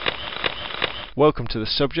Welcome to the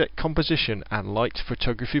Subject Composition and Light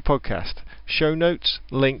Photography Podcast. Show notes,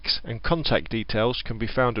 links and contact details can be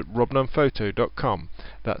found at robnunnphoto.com.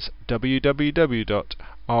 That's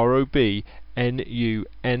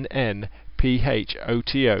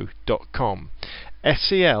www.robnunnphoto.com.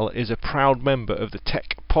 SCL is a proud member of the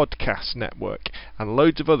Tech Podcast Network, and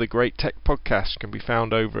loads of other great tech podcasts can be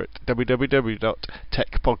found over at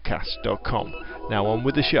www.techpodcast.com. Now on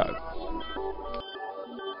with the show.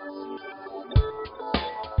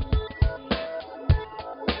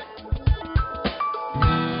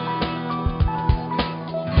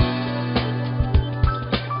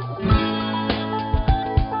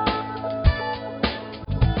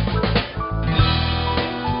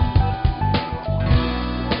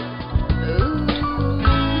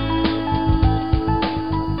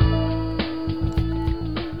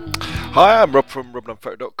 Hi, I'm Rob from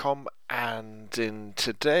robnunnphoto.com, and in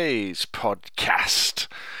today's podcast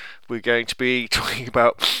we're going to be talking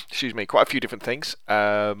about, quite a few different things.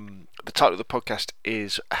 The title of the podcast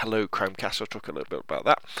is Hello Chromecast. I'll talk a little bit about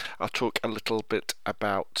that. I'll talk a little bit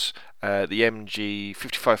about the MG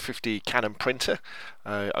 5550 Canon printer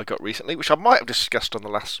I got recently, which I might have discussed on the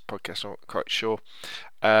last podcast, I'm not quite sure.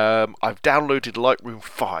 I've downloaded Lightroom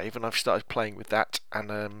 5 and I've started playing with that,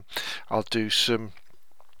 and I'll do some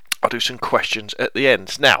questions at the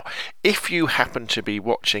end. Now, if you happen to be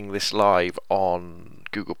watching this live on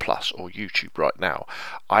Google Plus or YouTube right now,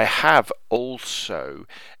 I have also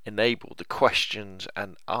enabled the questions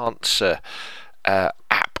and answer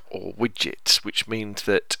app or widgets, which means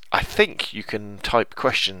that I think you can type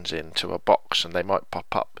questions into a box and they might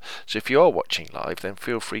pop up. So if you are watching live, then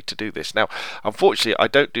feel free to do this. Now, unfortunately, I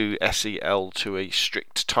don't do SEL to a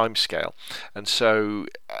strict timescale, and so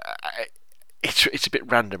it's a bit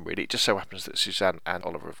random, really. It just so happens that Suzanne and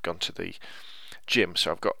Oliver have gone to the gym,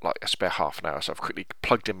 so I've got like a spare half an hour. So I've quickly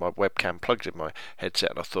plugged in my webcam, plugged in my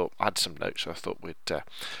headset, and I thought I had some notes. So I thought we'd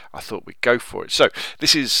go for it. So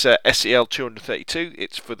this is SEL 232.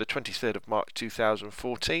 It's for the 23rd of March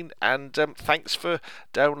 2014, and thanks for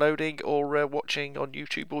downloading or watching on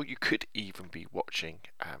YouTube, or you could even be watching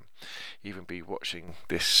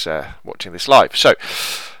this live. So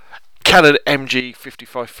Canon MG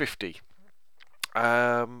 5550.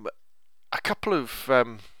 A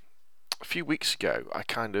few weeks ago, I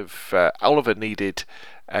Oliver needed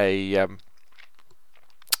a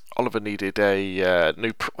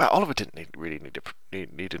new. Well, Oliver didn't really need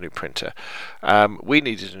a new printer. We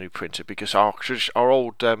needed a new printer because our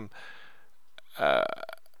old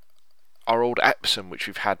Epson, which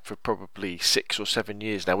we've had for probably 6 or 7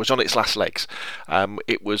 years now, was on its last legs.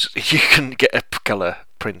 You couldn't get a colour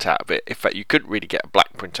print out of it. In fact, you couldn't really get a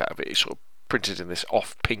black print out of it. It sort of printed in this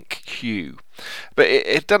off pink hue, but it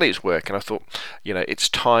had done its work, and I thought, it's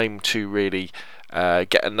time to really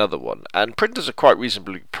get another one. And printers are quite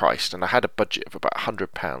reasonably priced, and I had a budget of about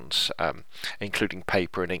 £100, including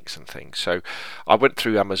paper and inks and things. So I went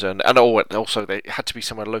through Amazon, and also they had to be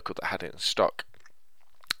somewhere local that had it in stock.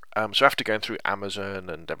 So after going through Amazon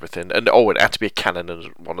and everything, and it had to be a Canon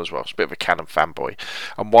one as well. I was a bit of a Canon fanboy.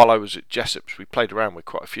 And while I was at Jessop's, we played around with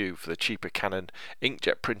quite a few for the cheaper Canon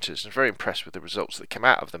inkjet printers, and I was very impressed with the results that came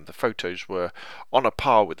out of them. The photos were on a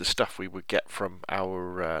par with the stuff we would get from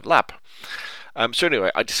our lab. So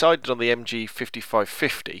anyway, I decided on the MG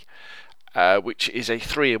 5550, which is a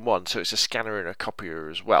 3-in-1, so it's a scanner and a copier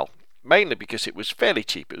as well. Mainly because it was fairly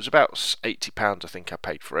cheap. It was about £80, I think I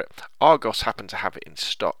paid for it. Argos happened to have it in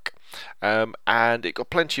stock, and it got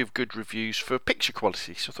plenty of good reviews for picture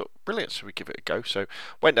quality. So I thought, brilliant, so we give it a go. So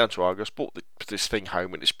went down to Argos, bought this thing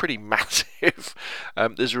home, and it's pretty massive.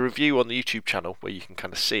 There's a review on the YouTube channel where you can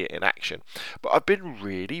kind of see it in action. But I've been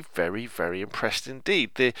really very, very impressed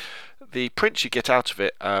indeed. The prints you get out of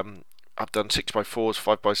it, I've done 6x4s,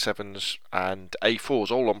 5x7s and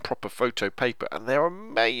A4s, all on proper photo paper, and they're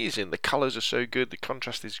amazing. The colours are so good, the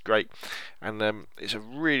contrast is great, and it's a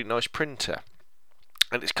really nice printer.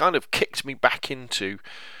 And it's kind of kicked me back into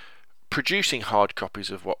producing hard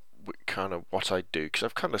copies of what I do, because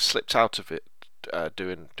I've kind of slipped out of it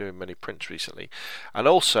doing many prints recently. And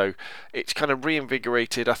also it's kind of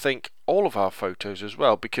reinvigorated, I think, all of our photos as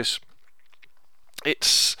well, because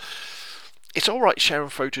it's all right sharing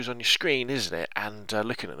photos on your screen, isn't it, and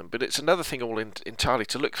looking at them, but it's another thing entirely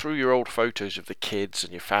to look through your old photos of the kids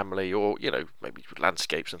and your family, or maybe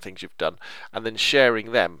landscapes and things you've done, and then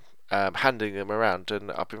sharing them, handing them around.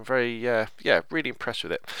 And I've been very really impressed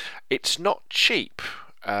with it. It's not cheap.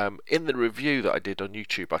 In the review that I did on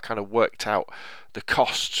YouTube, I kind of worked out the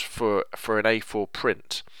costs for an A4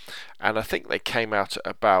 print, and I think they came out at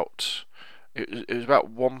about it was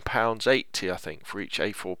about £1.80, I think, for each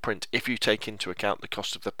A4 print, if you take into account the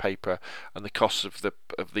cost of the paper and the cost of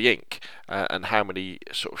the ink, and how many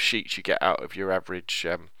sort of sheets you get out of your average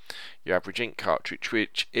ink cartridge,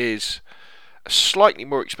 which is slightly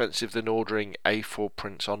more expensive than ordering A4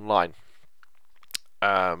 prints online.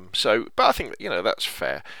 But I think that, that's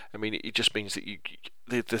fair. I mean, it just means that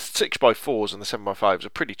the 6x4s and the 7x5s are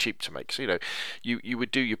pretty cheap to make. So you would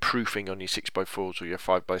do your proofing on your 6x4s or your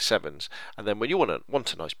 5x7s, and then when you want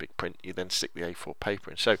a nice big print, you then stick the A4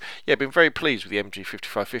 paper in. So yeah, I've been very pleased with the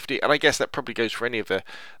MG5550, and I guess that probably goes for any of the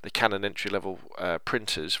Canon entry level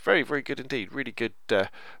printers. Very, very good indeed. Really good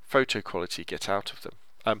photo quality you get out of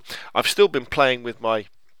them. I've still been playing with my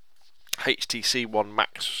HTC One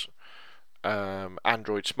Max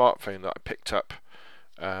Android smartphone that I picked up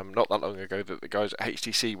not that long ago, that the guys at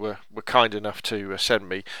HTC were kind enough to send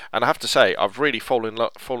me, and I have to say I've really fallen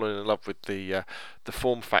in love with the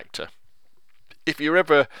form factor. If you're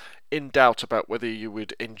ever in doubt about whether you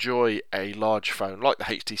would enjoy a large phone like the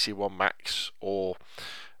HTC One Max or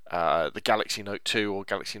the Galaxy Note 2 or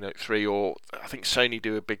Galaxy Note 3, or I think Sony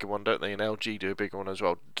do a bigger one, don't they, and LG do a bigger one as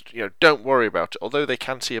well, don't worry about it. Although they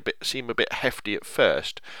can seem a bit hefty at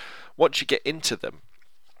first, once you get into them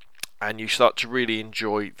and you start to really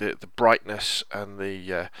enjoy the brightness and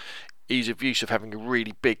the ease of use of having a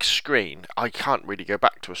really big screen, I can't really go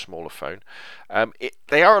back to a smaller phone.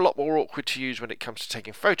 They are a lot more awkward to use when it comes to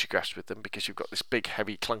taking photographs with them, because you've got this big,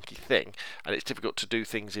 heavy, clunky thing, and it's difficult to do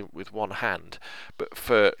things with one hand. But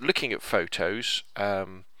for looking at photos,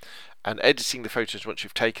 and editing the photos once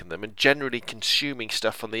you've taken them, and generally consuming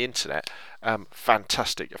stuff on the internet,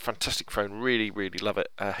 fantastic. A fantastic phone. Really, really love it.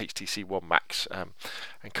 HTC One Max,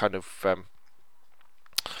 and kind of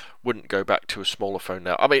wouldn't go back to a smaller phone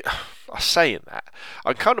now. I mean, I'm saying that,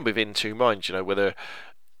 I'm kind of within two minds, whether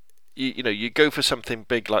you go for something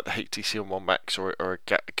big like the HTC One Max or a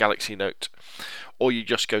Galaxy Note, or you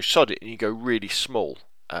just go sod it and you go really small.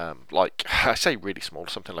 Like, I say really small,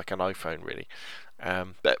 something like an iPhone really.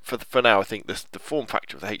 But for now, I think the form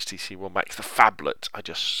factor of the HTC One Max, the phablet, I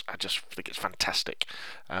just think it's fantastic.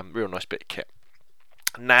 Real nice bit of kit.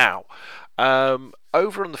 Now,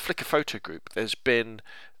 over on the Flickr photo group, there's been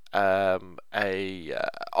an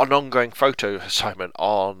ongoing photo assignment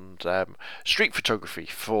on street photography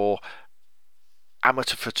for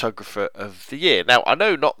Amateur Photographer of the Year. Now, I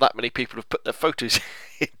know not that many people have put their photos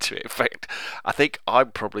into it. In fact, I think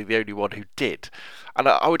I'm probably the only one who did. And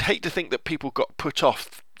I would hate to think that people got put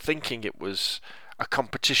off thinking it was a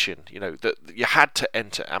competition, that you had to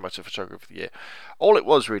enter Amateur Photographer of the Year. All it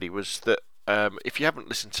was really was that, if you haven't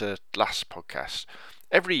listened to last podcast,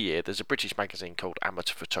 every year there's a British magazine called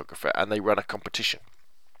Amateur Photographer, and they run a competition.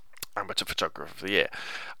 Amateur Photographer of the Year,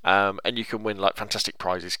 and you can win like fantastic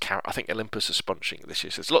prizes. I think Olympus is sponsoring this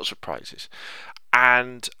year, so there's lots of prizes.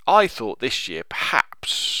 And I thought this year,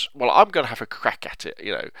 perhaps, I'm going to have a crack at it.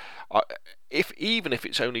 Even if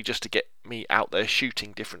it's only just to get me out there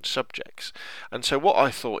shooting different subjects. And so what I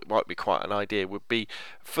thought might be quite an idea would be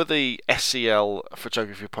for the SCL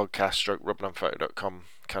Photography Podcast /RobNunPhoto.com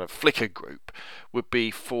kind of Flickr group, would be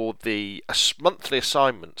for the monthly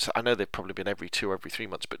assignments. I know they've probably been every 2 or every 3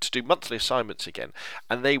 months, but to do monthly assignments again,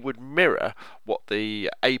 and they would mirror what the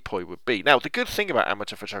APOI would be. Now, the good thing about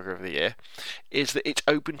Amateur Photographer of the Year is that it's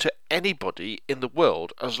open to anybody in the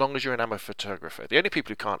world as long as you're an amateur photographer. The only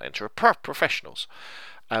people who can't enter are professionals.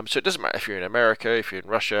 So it doesn't matter if you're in America, if you're in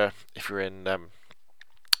Russia, if you're in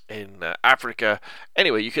Africa.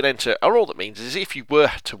 Anyway, you can enter, or all that means is if you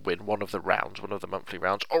were to win one of the rounds, one of the monthly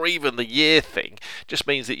rounds, or even the year thing, just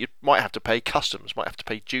means that you might have to pay customs, might have to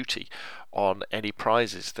pay duty on any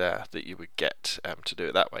prizes there that you would get to do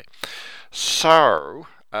it that way. So,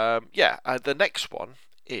 the next one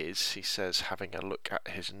is, he says, having a look at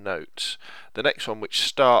his notes, the next one, which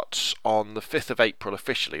starts on the 5th of April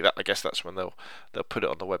officially, I guess that's when they'll put it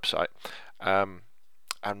on the website,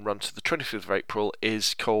 and run to the 25th of April,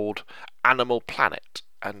 is called Animal Planet.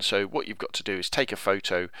 And so what you've got to do is take a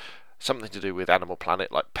photo, something to do with Animal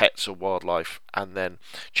Planet, like pets or wildlife, and then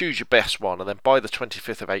choose your best one, and then by the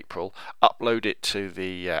 25th of April, upload it to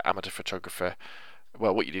the amateur photographer.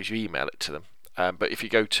 Well, what you do is you email it to them. But if you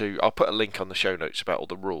go to, I'll put a link on the show notes about all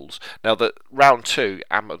the rules. Now, the round 2,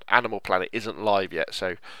 Animal Planet, isn't live yet,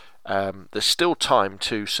 so there's still time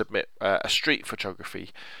to submit a street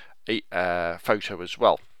photography photo as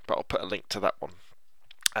well, but I'll put a link to that one.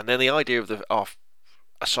 And then the idea of our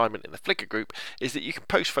assignment in the Flickr group is that you can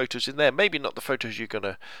post photos in there, maybe not the photos you're going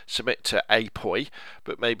to submit to APOI,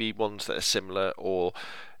 but maybe ones that are similar, or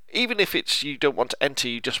even if it's you don't want to enter,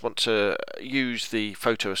 you just want to use the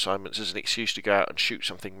photo assignments as an excuse to go out and shoot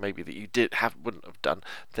something maybe that you wouldn't have done,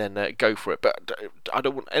 then go for it. But I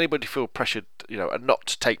don't want anybody to feel pressured, and not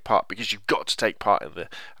to take part, because you've got to take part in the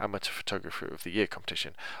Amateur Photographer of the Year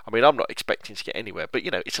competition. I mean, I'm not expecting to get anywhere, but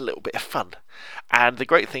it's a little bit of fun. And the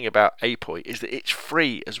great thing about APOI is that it's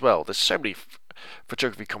free as well. There's so many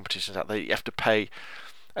photography competitions out there you have to pay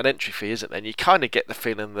an entry fee, isn't there? And you kind of get the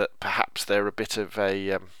feeling that perhaps they're a bit of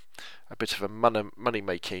a money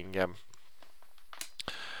making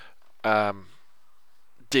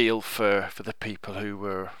deal for the people who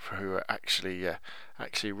are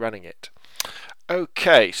actually running it.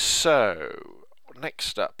 Okay, so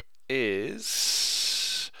next up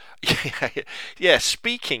is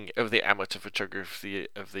speaking of the Amateur Photography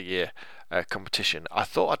of the Year competition, I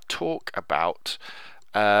thought I'd talk about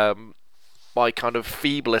my kind of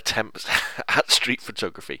feeble attempts at street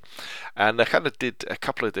photography, and I kind of did a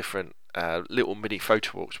couple of different little mini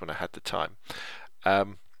photo walks when I had the time.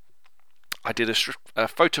 I did a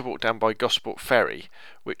photo walk down by Gosport Ferry,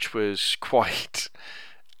 which was quite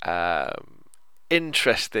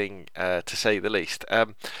interesting to say the least.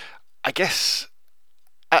 I guess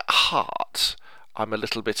at heart I'm a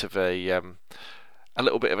little bit of a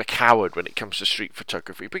coward when it comes to street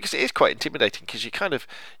photography, because it is quite intimidating, because you kind of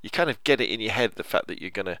get it in your head, the fact that you're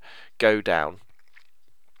going to go down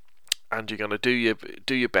and you're going to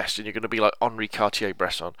do your best, and you're going to be like Henri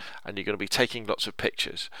Cartier-Bresson, and you're going to be taking lots of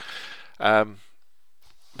pictures.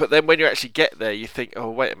 But then when you actually get there, you think, oh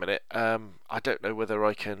wait a minute, I don't know whether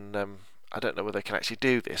I can actually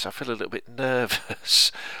do this. I feel a little bit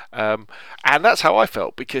nervous, and that's how I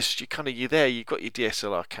felt, because you're there, you've got your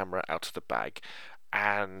DSLR camera out of the bag,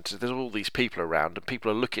 and there's all these people around, and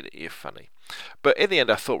people are looking at you funny. But in the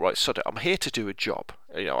end, I thought, right, sod it, I'm here to do a job.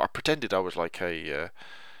 I pretended I was like a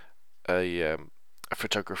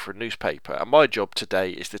photographer for a newspaper, and my job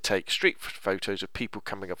today is to take street photos of people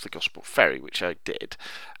coming off the Gosport Ferry, which I did.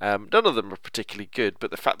 None of them were particularly good,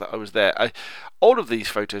 but the fact that I was there, all of these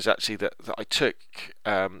photos actually that I took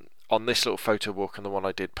on this little photo walk and the one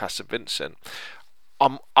I did past St Vincent,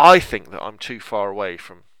 I think that I'm too far away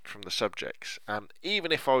from the subjects.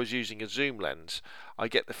 Even if I was using a zoom lens, I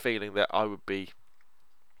get the feeling that I would be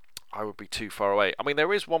too far away. I mean,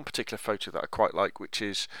 there is one particular photo that I quite like, which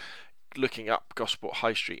is looking up Gosport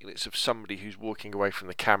High Street, and it's of somebody who's walking away from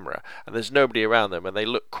the camera, and there's nobody around them, and they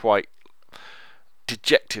look quite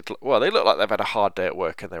dejected. Well, they look like they've had a hard day at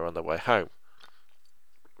work and they're on their way home.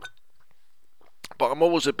 But I'm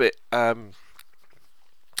always a bit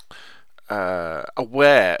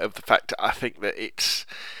aware of the fact that I think that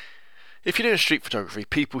if you're doing street photography,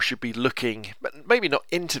 people should be looking, maybe not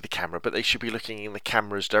into the camera, but they should be looking in the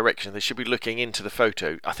camera's direction. They should be looking into the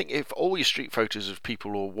photo. I think if all your street photos of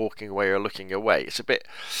people who are walking away or looking away, it's a bit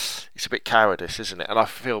cowardice, isn't it? And I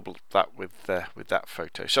feel that with that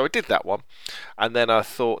photo. So I did that one, and then I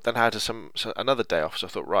had another day off. So I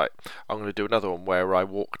thought, right, I'm going to do another one where I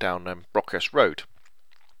walk down Brockhurst Road.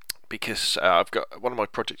 Because I've got one of my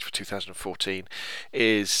projects for 2014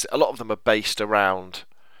 is a lot of them are based around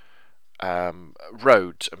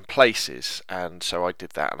roads and places, and so I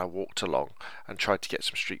did that, and I walked along and tried to get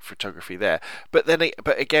some street photography there. But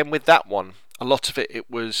again with that one, a lot of it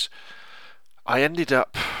was I ended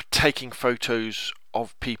up taking photos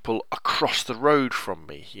of people across the road from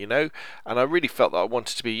me, and I really felt that I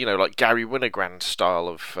wanted to be, like Gary Winogrand style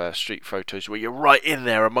of street photos, where you're right in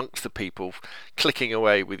there amongst the people, clicking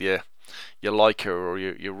away with your Leica or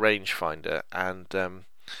your rangefinder, and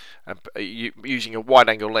using a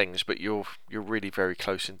wide-angle lens, but you're really very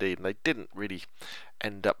close indeed. And they didn't really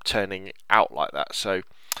end up turning out like that, so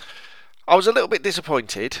I was a little bit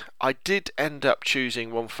disappointed. I did end up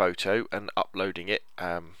choosing one photo and uploading it,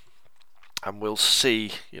 and we'll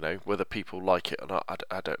see, whether people like it or not.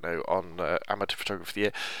 I don't know, on Amateur Photography of the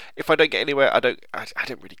Year. If I don't get anywhere, I don't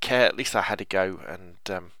really care. At least I had a go, and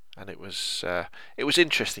it was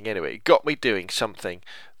interesting anyway. It got me doing something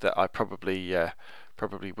that I probably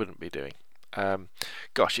wouldn't be doing.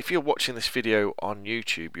 Gosh, if you're watching this video on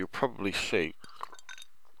YouTube, you'll probably see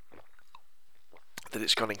that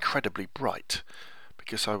it's gone incredibly bright,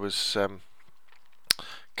 because I was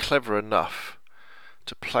clever enough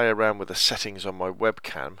to play around with the settings on my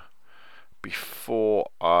webcam before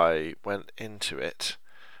I went into it,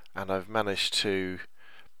 and I've managed to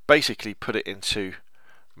basically put it into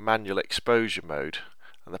manual exposure mode.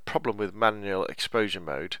 And the problem with manual exposure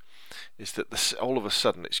mode is that all of a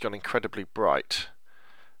sudden it's gone incredibly bright,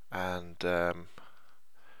 and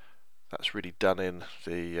that's really done in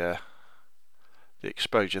the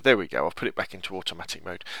exposure. There we go. I've put it back into automatic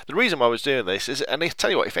mode. The reason why I was doing this is, and I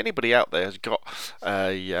tell you what, if anybody out there has got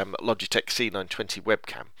a Logitech C920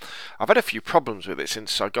 webcam, I've had a few problems with it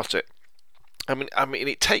since I got it. I mean,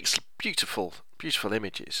 it takes beautiful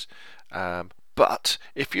images, but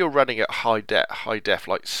if you're running at high def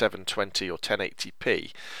like 720 or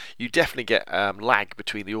 1080p, you definitely get lag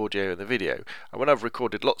between the audio and the video. And when I've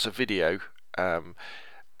recorded lots of video,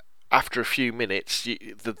 after a few minutes,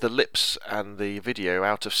 the lips and the video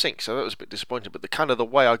out of sync, so that was a bit disappointing. But the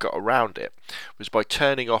way I got around it was by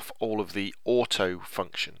turning off all of the auto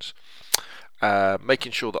functions,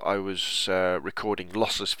 making sure that I was recording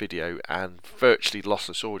lossless video and virtually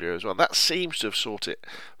lossless audio as well. That seems to have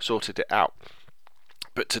sorted it out.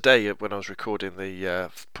 But today, when I was recording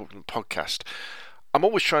the podcast, I'm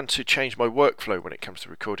always trying to change my workflow when it comes to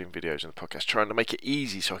recording videos in the podcast, trying to make it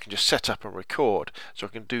easy so I can just set up and record, so I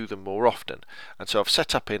can do them more often. And so I've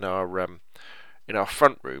set up in our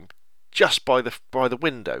front room, just by the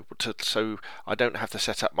window, so I don't have to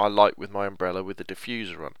set up my light with my umbrella with the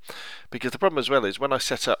diffuser on. Because the problem as well is when I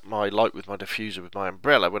set up my light with my diffuser with my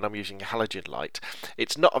umbrella, when I'm using a halogen light,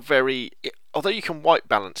 it's not although you can white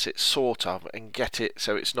balance it sort of and get it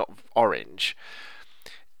so it's not orange,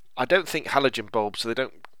 I don't think halogen bulbs, they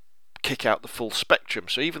don't kick out the full spectrum.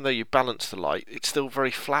 So even though you balance the light, it's still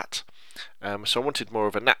very flat. So I wanted more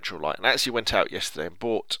of a natural light, and I actually went out yesterday and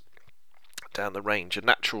bought down the range a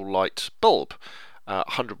natural light bulb,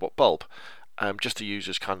 100-watt bulb, just to use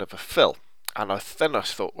as kind of a fill. And then I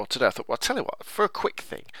thought, well, I'll tell you what, for a quick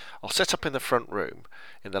thing, I'll set up in the front room,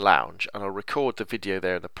 in the lounge, and I'll record the video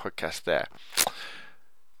there and the podcast there.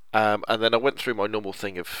 And then I went through my normal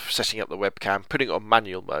thing of setting up the webcam, putting it on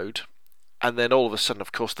manual mode, and then all of a sudden,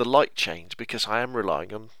 of course, the light changed because I am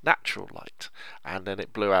relying on natural light, and then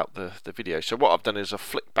it blew out the video. So what I've done is I've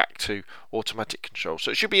flicked back to automatic control.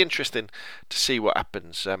 So it should be interesting to see what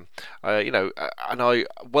happens. And I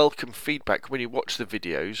welcome feedback when you watch the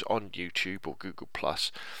videos on YouTube or Google+.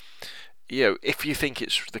 If you think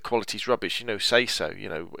the quality's rubbish, say so.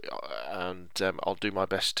 And I'll do my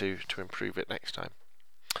best to improve it next time.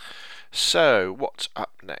 So what's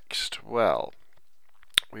up next? Well,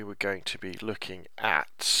 we were going to be looking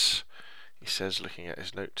at, he says, looking at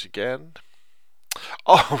his notes again.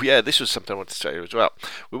 Oh yeah, this was something I wanted to tell you as well.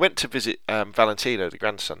 We went to visit Valentino, the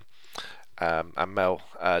grandson, and Mel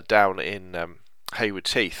down in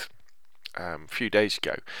Haywards Heath a few days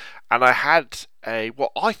ago, and I had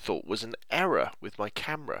what I thought was an error with my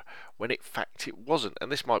camera when in fact it wasn't. And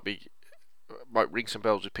this might ring some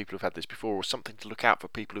bells with people who've had this before, or something to look out for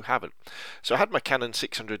people who haven't. So I had my Canon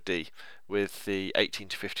 600D with the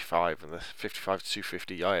 18-55 and the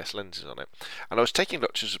 55-250 IS lenses on it, and I was taking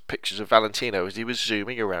lots of pictures of Valentino as he was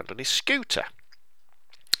zooming around on his scooter,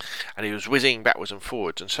 and he was whizzing backwards and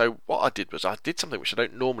forwards. And so what I did was I did something which I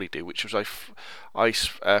don't normally do, which was I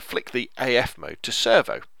flicked the AF mode to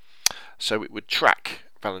servo, so it would track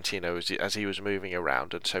Valentino as he was moving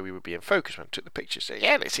around, and so we would be in focus when I took the pictures. So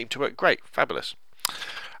yeah, it seemed to work great, fabulous.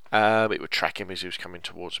 It would track him as he was coming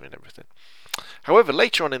towards me and everything. However,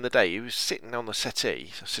 later on in the day, he was sitting on the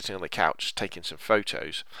settee, sitting on the couch, taking some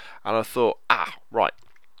photos, and I thought, right,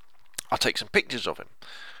 I'll take some pictures of him.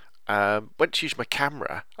 Went to use my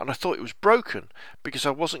camera, and I thought it was broken because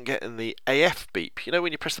I wasn't getting the AF beep. You know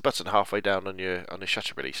when you press the button halfway down on your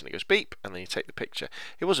shutter release and it goes beep, and then you take the picture.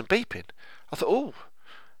 It wasn't beeping. I thought,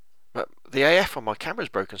 but the AF on my camera is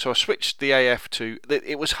broken, so I switched the AF to.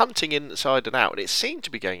 It was hunting inside and out, and it seemed to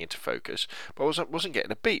be going into focus, but I wasn't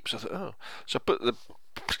getting a beep. So I thought, so I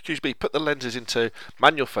put the lenses into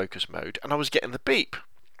manual focus mode, and I was getting the beep.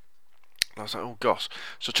 And I was like, oh gosh.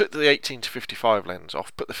 So I took the 18-55 lens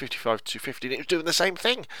off, put the 55-250, and it was doing the same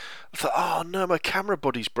thing. I thought, oh no, my camera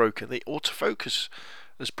body's broken. The autofocus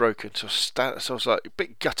is broken. So I was like a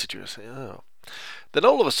bit gutted. I was like, oh. Then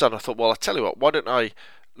all of a sudden I thought, well, I tell you what, why don't I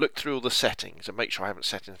look through all the settings and make sure I haven't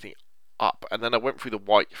set anything up. And then I went through the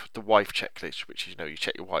wife checklist, which is, you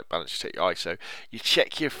check your white balance, you check your ISO, you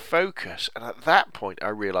check your focus. And at that point I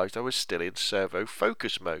realised I was still in servo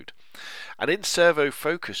focus mode. And in servo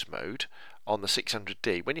focus mode on the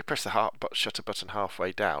 600D, when you press the shutter button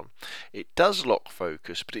halfway down, it does lock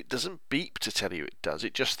focus, but it doesn't beep to tell you it does.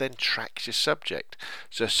 It just then tracks your subject.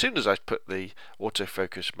 So as soon as I put the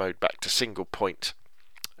autofocus mode back to single point,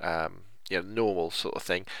 normal sort of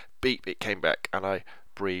thing, beep, it came back, and I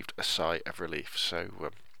breathed a sigh of relief. So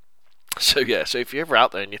if you're ever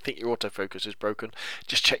out there and you think your autofocus is broken,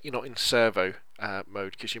 just check you're not in servo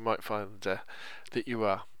mode, because you might find that you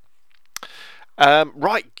are.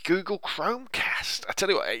 Right, Google Chromecast. I tell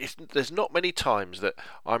you what, there's not many times that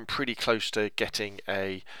I'm pretty close to getting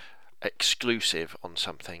a exclusive on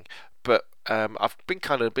something, but I've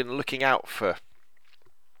been looking out for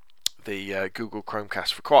the Google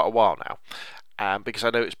Chromecast for quite a while now, because I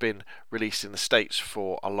know it's been released in the States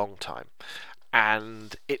for a long time,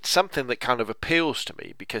 and it's something that kind of appeals to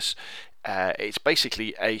me because it's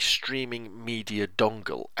basically a streaming media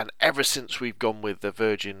dongle, and ever since we've gone with the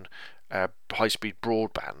Virgin high-speed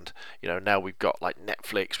broadband, now we've got like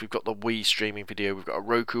Netflix, we've got the Wii streaming video, we've got a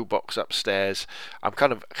Roku box upstairs. I'm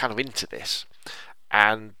kind of into this,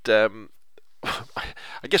 and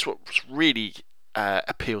I guess what really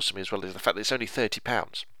appeals to me as well is the fact that it's only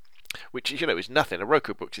 £30, which is nothing. A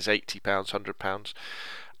Roku box is £80, £100.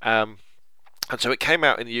 And so it came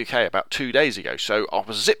out in the UK about 2 days ago. So I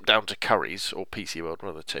was zipped down to Curry's or PC World,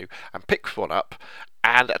 one of the two, and picked one up.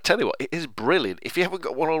 And I tell you what, it is brilliant. If you haven't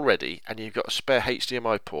got one already and you've got a spare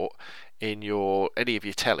HDMI port in any of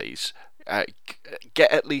your tellies,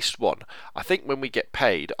 get at least one. I think when we get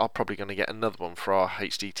paid, I'm probably going to get another one for our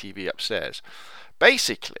HD TV upstairs.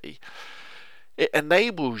 Basically, it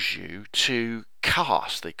enables you to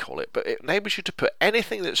cast, they call it, but it enables you to put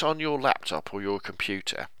anything that's on your laptop or your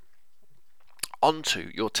computer onto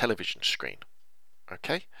your television screen.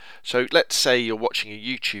 Okay, so let's say you're watching a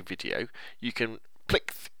YouTube video, you can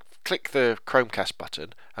click the Chromecast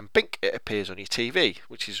button and bink, it appears on your TV,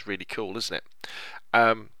 which is really cool, isn't it?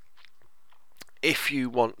 If you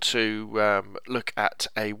want to look at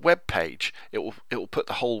a web page, it will put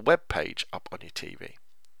the whole web page up on your TV.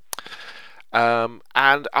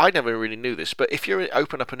 And I never really knew this, but if you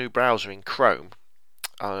open up a new browser in Chrome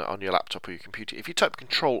on your laptop or your computer, if you type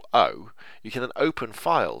Control O, you can then open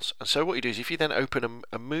files. And so what you do is, if you then open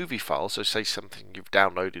a movie file, so say something you've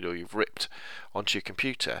downloaded or you've ripped onto your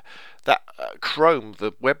computer, that Chrome,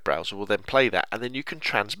 the web browser, will then play that, and then you can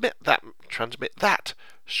transmit that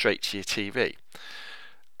straight to your TV.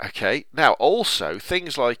 Okay. Now, also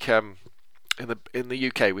things like in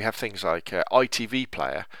the UK we have things like ITV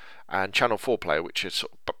Player and Channel 4 Player, which are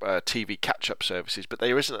sort of TV catch-up services, but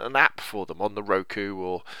there isn't an app for them on the Roku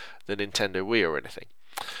or the Nintendo Wii or anything.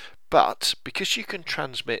 But because you can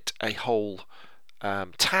transmit a whole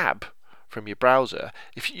tab from your browser,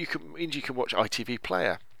 you can watch ITV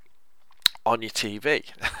Player on your TV.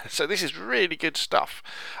 So this is really good stuff.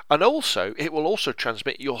 And also, it will also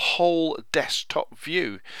transmit your whole desktop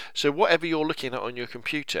view. So whatever you're looking at on your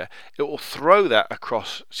computer, it will throw that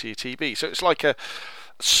across to your TV. So it's like a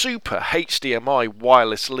super HDMI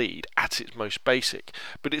wireless lead at its most basic,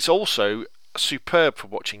 but it's also superb for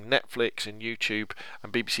watching Netflix and YouTube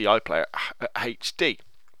and BBC iPlayer at HD.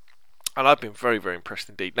 And I've been very, very impressed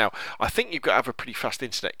indeed. Now, I think you've got to have a pretty fast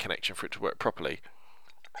internet connection for it to work properly.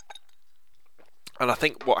 And I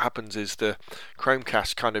think what happens is the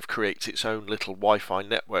Chromecast kind of creates its own little Wi-Fi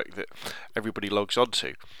network that everybody logs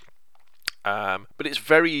onto. But it's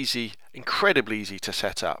very easy, incredibly easy to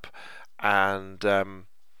set up. And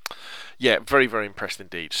yeah, very, very impressed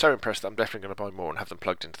indeed. So impressed that I'm definitely going to buy more and have them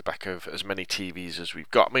plugged into the back of as many TVs as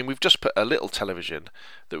we've got. I mean, we've just put a little television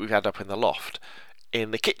that we've had up in the loft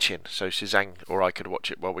in the kitchen, so Suzanne or I could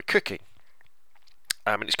watch it while we're cooking.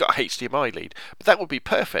 And it's got a HDMI lead, but that would be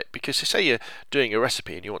perfect because say you're doing a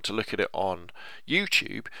recipe and you want to look at it on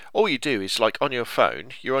YouTube, all you do is, like on your phone,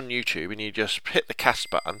 you're on YouTube and you just hit the cast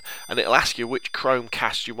button and it'll ask you which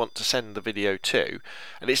Chromecast you want to send the video to,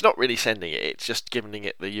 and it's not really sending it, it's just giving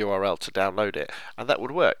it the URL to download it, and that would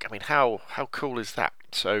work. I mean, how cool is that?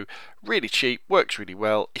 So really cheap, works really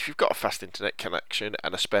well. If you've got a fast internet connection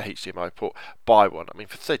and a spare HDMI port, buy one. I mean,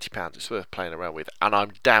 for £30 it's worth playing around with, and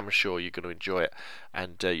I'm damn sure you're going to enjoy it,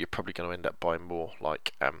 and you're probably going to end up buying more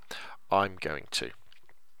like I'm going to.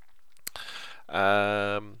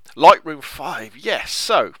 Lightroom 5, yes.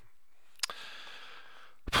 So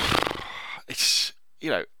it's,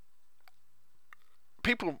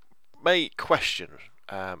 people may question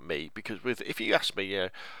me because if you ask me,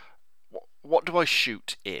 what do I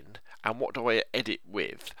shoot in and what do I edit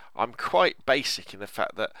with, I'm quite basic in the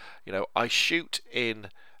fact that I shoot in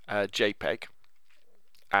JPEG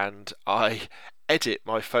and I edit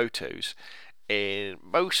my photos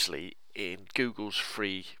mostly in Google's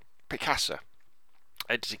free Picasa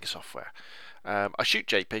editing software. I shoot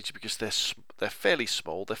JPEGs because they're fairly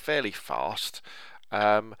small, they're fairly fast.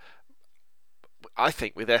 I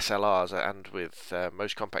think with SLRs and with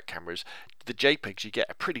most compact cameras, the JPEGs you get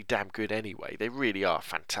are pretty damn good anyway. They really are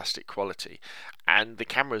fantastic quality, and the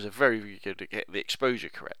cameras are very, very good to get the exposure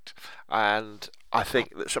correct. And I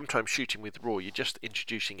think that sometimes shooting with RAW, you're just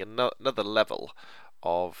introducing another level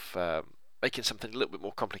of making something a little bit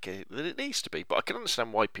more complicated than it needs to be. But I can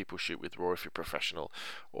understand why people shoot with RAW if you're professional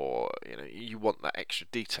or you want that extra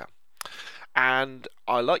detail. And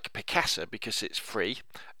I like Picasa because it's free.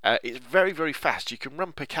 It's very, very fast. You can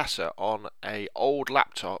run Picasa on an old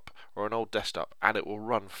laptop or an old desktop and it will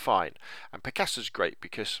run fine. And Picasa's great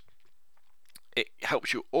because it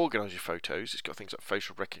helps you organise your photos. It's got things like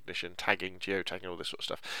facial recognition, tagging, geotagging, all this sort of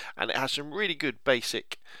stuff. And it has some really good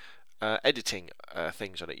basic editing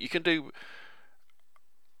things on it. You can do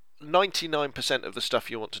 99% of the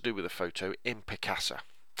stuff you want to do with a photo in Picasa.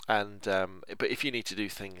 And but if you need to do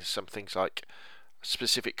some things like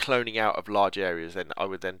specific cloning out of large areas, then I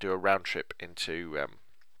would then do a round trip into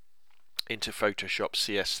Photoshop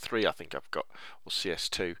CS3, I think I've got, or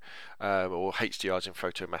CS2, or HDRs in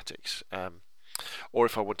Photomatix. Or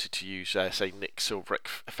if I wanted to use, say, Nik Silver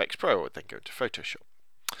FX Pro, I would then go into Photoshop.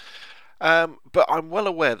 But I'm well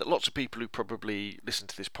aware that lots of people who probably listen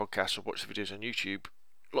to this podcast or watch the videos on YouTube,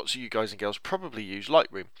 lots of you guys and girls probably use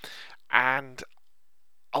Lightroom. And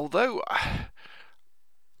although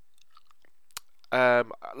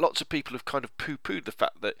lots of people have kind of poo-pooed the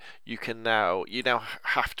fact that you now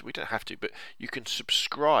have to, we don't have to, but you can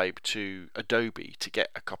subscribe to Adobe to get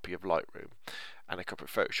a copy of Lightroom and a copy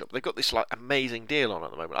of Photoshop. They've got this like amazing deal on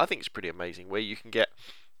at the moment. I think it's pretty amazing, where you can get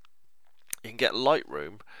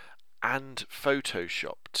Lightroom and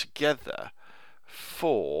Photoshop together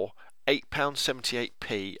for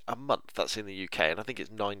 £8.78p a month. That's in the UK, and I think it's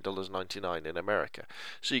 $9.99 in America.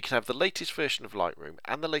 So you can have the latest version of Lightroom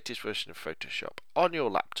and the latest version of Photoshop on your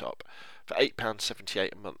laptop for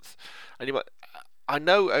 £8.78 a month. And you might, I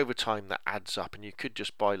know over time that adds up, and you could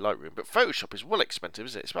just buy Lightroom, but Photoshop is well expensive,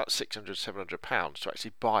 isn't it? It's about £600-700 to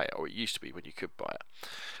actually buy it, or it used to be when you could buy it.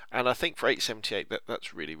 And I think for £8.78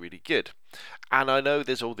 that's really, really good. And I know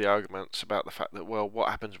there's all the arguments about the fact that, well, what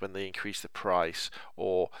happens when they increase the price,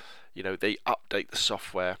 or they update the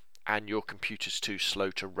software and your computer's too slow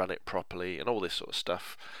to run it properly, and all this sort of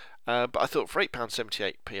stuff. But I thought for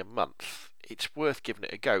 £8.78p a month, it's worth giving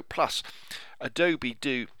it a go. Plus, Adobe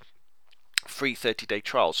do free 30-day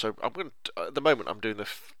trials. So I'm going to, at the moment, I'm doing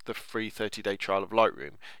the free 30-day trial of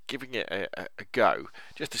Lightroom, giving it a go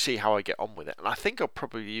just to see how I get on with it. And I think I'll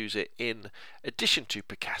probably use it in addition to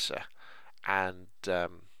Picasa. And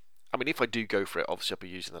I mean, if I do go for it, obviously I'll be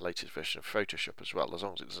using the latest version of Photoshop as well, as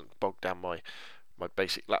long as it doesn't bog down my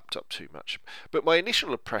basic laptop too much. But my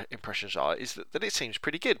initial impressions is that it seems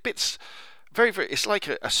pretty good. Bits very, very. It's like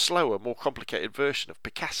a slower, more complicated version of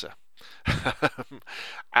Picasa.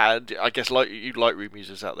 And I guess you Lightroom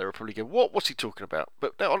users out there are probably going, what's he talking about?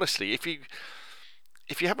 But no, honestly, if you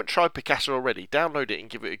haven't tried Picasa already, download it and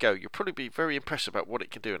give it a go. You'll probably be very impressed about what it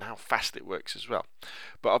can do and how fast it works as well.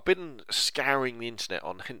 But I've been scouring the internet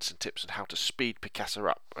on hints and tips on how to speed Picasa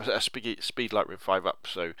up, speed Lightroom 5 up.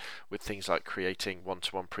 So with things like creating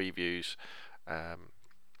one-to-one previews,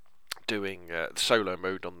 doing solo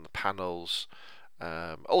mode on the panels,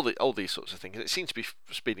 all these sorts of things. It seems to be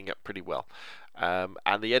speeding up pretty well,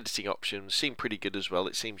 and the editing options seem pretty good as well.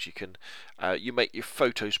 It seems you can you make your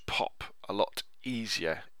photos pop a lot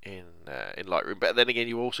easier in Lightroom, but then again,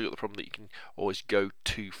 you also got the problem that you can always go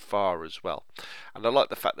too far as well. And I like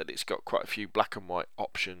the fact that it's got quite a few black and white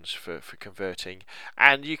options for converting,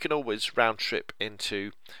 and you can always round trip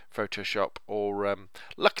into Photoshop, or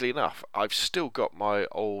luckily enough, I've still got my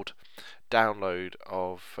old download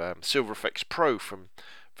of Silver FX Pro from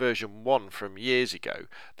version 1 from years ago.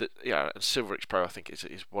 And Silver FX Pro I think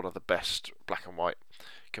is one of the best black and white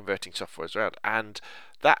converting softwares around, and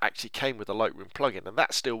that actually came with a Lightroom plugin, and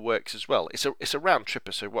that still works as well. It's a round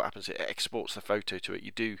tripper, so what happens, it exports the photo to it,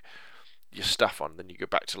 you do your stuff on, then you go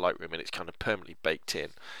back to Lightroom and it's kind of permanently baked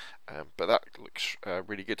in. But that looks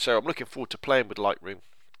really good, so I'm looking forward to playing with Lightroom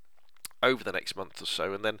over the next month or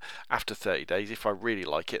so, and then after 30 days, if I really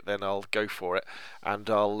like it, then I'll go for it, and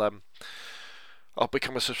I'll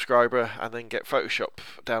become a subscriber and then get Photoshop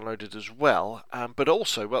downloaded as well. But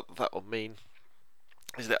also, what that will mean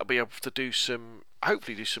is that I'll be able to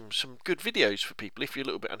hopefully do some good videos for people if you're a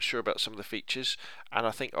little bit unsure about some of the features. And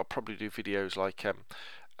I think I'll probably do videos like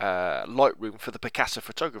Lightroom for the Picasa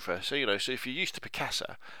photographer. So so if you're used to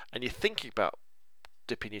Picasa and you're thinking about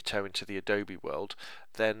dipping your toe into the Adobe world,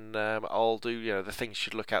 then I'll do the things you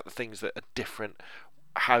should look at, the things that are different,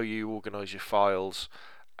 how you organise your files,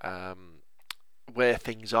 where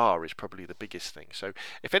things are is probably the biggest thing. So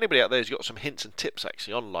if anybody out there has got some hints and tips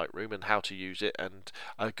actually on Lightroom and how to use it, and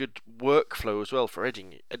a good workflow as well for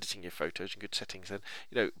editing your photos and good settings,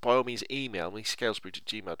 then by all means email me,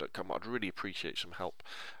 scalesbridge@gmail.com. I'd really appreciate some help,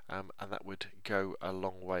 and that would go a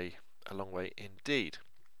long way indeed.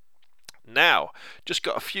 Now, just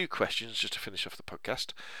got a few questions just to finish off the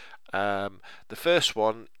podcast. The first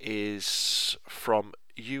one is from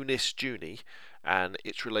Eunice Junie, and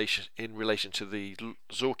it's in relation to the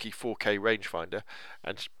Zorky 4K rangefinder,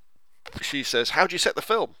 and she says, how do you set the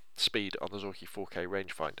film speed on the Zorky 4K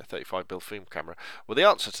rangefinder 35mm film camera? Well, the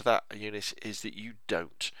answer to that, Eunice, is that you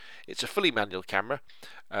don't. It's a fully manual camera,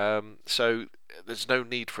 so there's no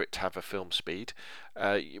need for it to have a film speed.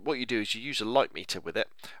 What you do is you use a light meter with it,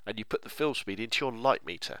 and you put the film speed into your light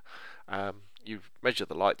meter. You measure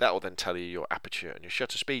the light, that will then tell you your aperture and your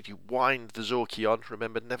shutter speed. You wind the Zorky on.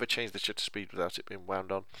 Remember, never change the shutter speed without it being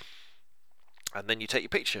wound on. And then you take your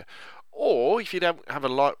picture. Or if you don't have a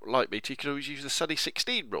light meter, you can always use the Sunny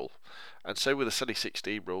 16 rule. And so with the Sunny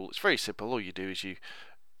 16 rule, it's very simple. All you do is you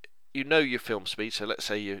know your film speed. So let's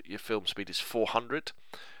say your film speed is 400.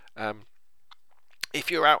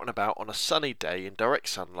 If you're out and about on a sunny day in direct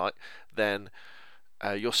sunlight, then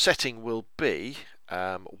your setting will be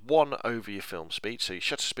 1 over your film speed. So your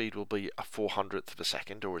shutter speed will be a 400th of a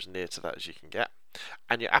second, or as near to that as you can get.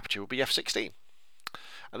 And your aperture will be f16.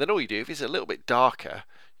 And then all you do, if it's a little bit darker,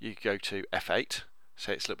 you go to f8,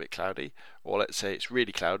 say it's a little bit cloudy, or let's say it's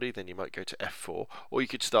really cloudy, then you might go to f4, or you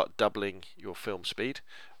could start doubling your film speed,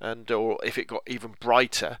 or if it got even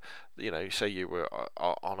brighter, say you were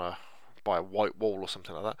by a white wall or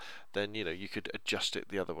something like that, then you could adjust it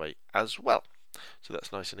the other way as well. So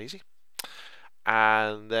that's nice and easy.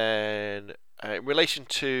 And then in relation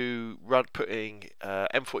to putting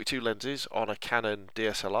M42 lenses on a Canon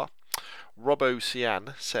DSLR, Robbo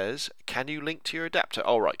Cian says, can you link to your adapter?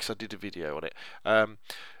 Oh, right, because I did a video on it.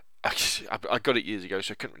 I got it years ago,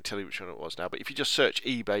 so I couldn't really tell you which one it was now. But if you just search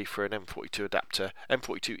eBay for an M42 adapter,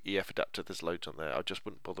 M42 EF adapter, there's loads on there. I just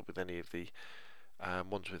wouldn't bother with any of the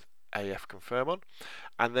ones with AF confirm on.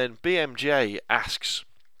 And then BMJ asks,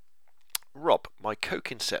 Rob, my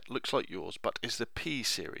Kokin set looks like yours, but is the P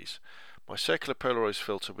series. My circular polarized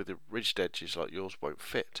filter with the ridged edges like yours won't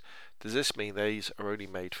fit. Does this mean these are only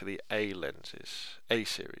made for the A lenses, A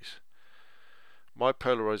series? My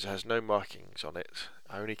polarizer has no markings on it.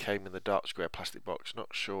 I only came in the dark square plastic box. Not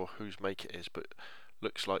sure whose make it is, but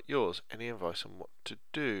looks like yours. Any advice on what to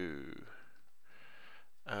do?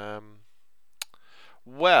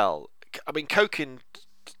 Well, I mean, Kokin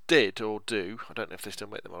did or do, I don't know if they still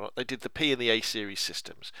make them or not, they did the P and the A series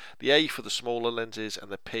systems. The A for the smaller lenses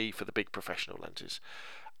and the P for the big professional lenses.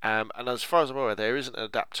 And as far as I'm aware, there isn't an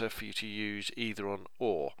adapter for you to use either on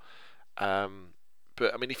or.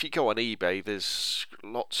 But I mean, if you go on eBay, there's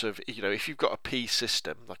lots of, if you've got a P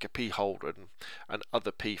system, like a P holder and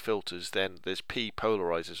other P filters, then there's P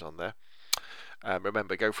polarizers on there.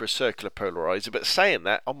 Remember, go for a circular polarizer. But saying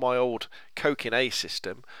that, on my old Kokin A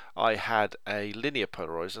system, I had a linear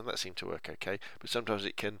polarizer, and that seemed to work okay. But sometimes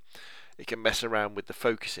it can mess around with the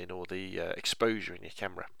focusing or the exposure in your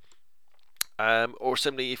camera. Or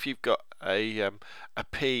similarly, if you've got a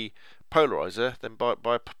P polarizer, then buy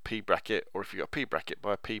a P bracket, or if you've got a P bracket,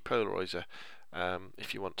 buy a P polarizer.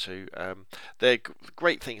 If you want to, they're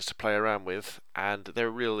great things to play around with, and they're a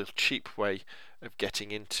real cheap way of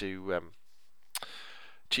getting into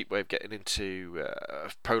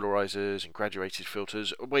polarizers and graduated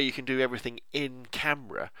filters, where you can do everything in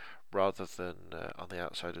camera rather than on the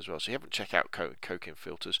outside as well. So you haven't checked out Kokin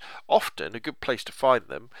filters. Often a good place to find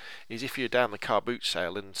them is if you're down the car boot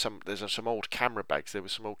sale and there's some old camera bags. There were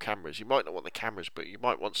some old cameras. You might not want the cameras, but you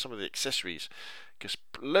might want some of the accessories, because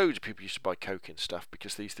loads of people used to buy Kokin stuff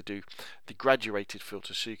because they used to do the graduated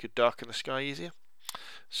filters so you could darken the sky easier.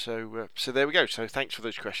 So there we go. So thanks for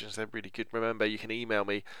those questions. They're really good. Remember, you can email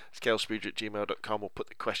me, scalespeeder@gmail.com, or put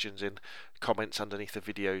the questions in comments underneath the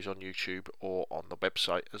videos on YouTube or on the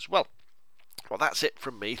website as well. Well, that's it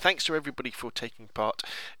from me. Thanks to everybody for taking part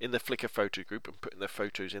in the Flickr photo group and putting their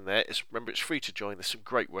photos in there. Remember, it's free to join. There's some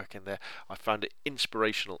great work in there. I found it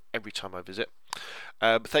inspirational every time I visit.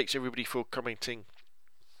 Thanks everybody for commenting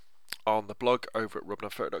on the blog over at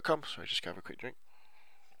robnunphoto.com. So I just have a quick drink.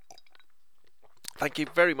 Thank you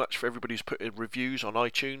very much for everybody who's put in reviews on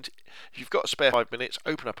iTunes. If you've got a spare 5 minutes,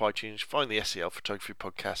 open up iTunes, find the SEL Photography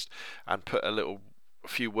Podcast, and put a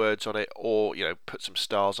few words on it, or put some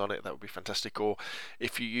stars on it. That would be fantastic. Or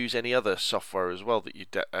if you use any other software as well that you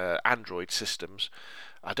Android systems,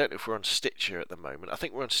 I don't know if we're on Stitcher at the moment. I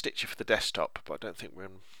think we're on Stitcher for the desktop, but I don't think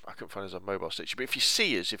I couldn't find us on mobile Stitcher. But if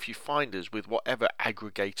you find us with whatever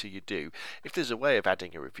aggregator you do, if there's a way of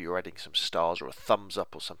adding a review or adding some stars or a thumbs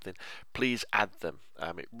up or something, please add them.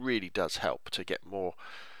 It really does help to get more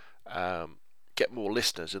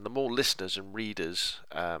listeners, and the more listeners and readers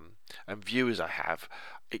and viewers I have,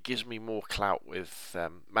 it gives me more clout with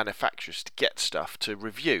manufacturers to get stuff to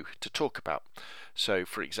review, to talk about. So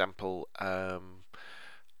for example,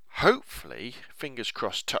 hopefully, fingers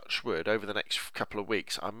crossed, touch wood, over the next couple of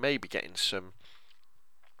weeks I may be getting some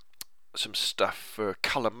some stuff for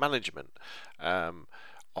colour management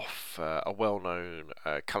off a well-known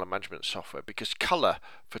colour management software, because colour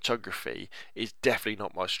photography is definitely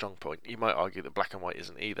not my strong point. You might argue that black and white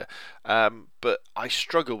isn't either, but I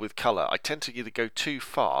struggle with colour. I tend to either go too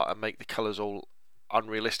far and make the colours all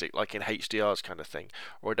unrealistic, like in HDRs kind of thing,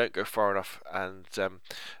 or I don't go far enough and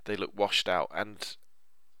they look washed out. And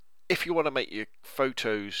if you want to make your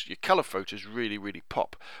photos, your colour photos, really, really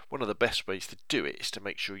pop, one of the best ways to do it is to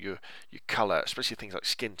make sure your colour, especially things like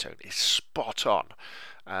skin tone, is spot on.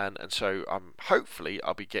 And so hopefully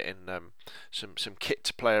I'll be getting some kit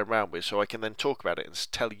to play around with, so I can then talk about it and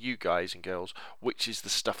tell you guys and girls which is the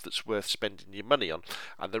stuff that's worth spending your money on.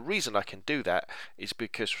 And the reason I can do that is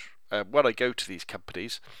because when I go to these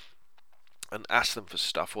companies and ask them for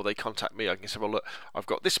stuff, or they contact me, I can say, well, look, I've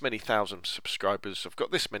got this many thousand subscribers, I've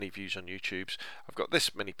got this many views on YouTube, I've got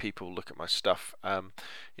this many people look at my stuff.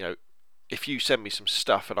 If you send me some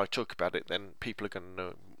stuff and I talk about it, then people are going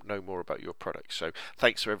to know more about your product. So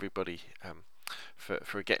thanks for everybody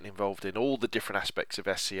for getting involved in all the different aspects of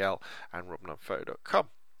SCL and robnunphoto.com.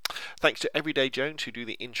 Thanks to Everyday Jones, who do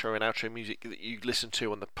the intro and outro music that you listen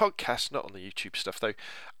to on the podcast, not on the YouTube stuff though.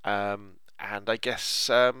 And I guess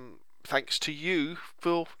thanks to you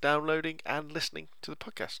for downloading and listening to the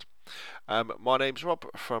podcast. My name's Rob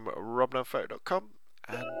from robnunphoto.com,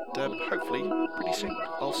 and hopefully pretty soon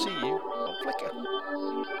I'll see you on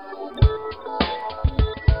Flickr.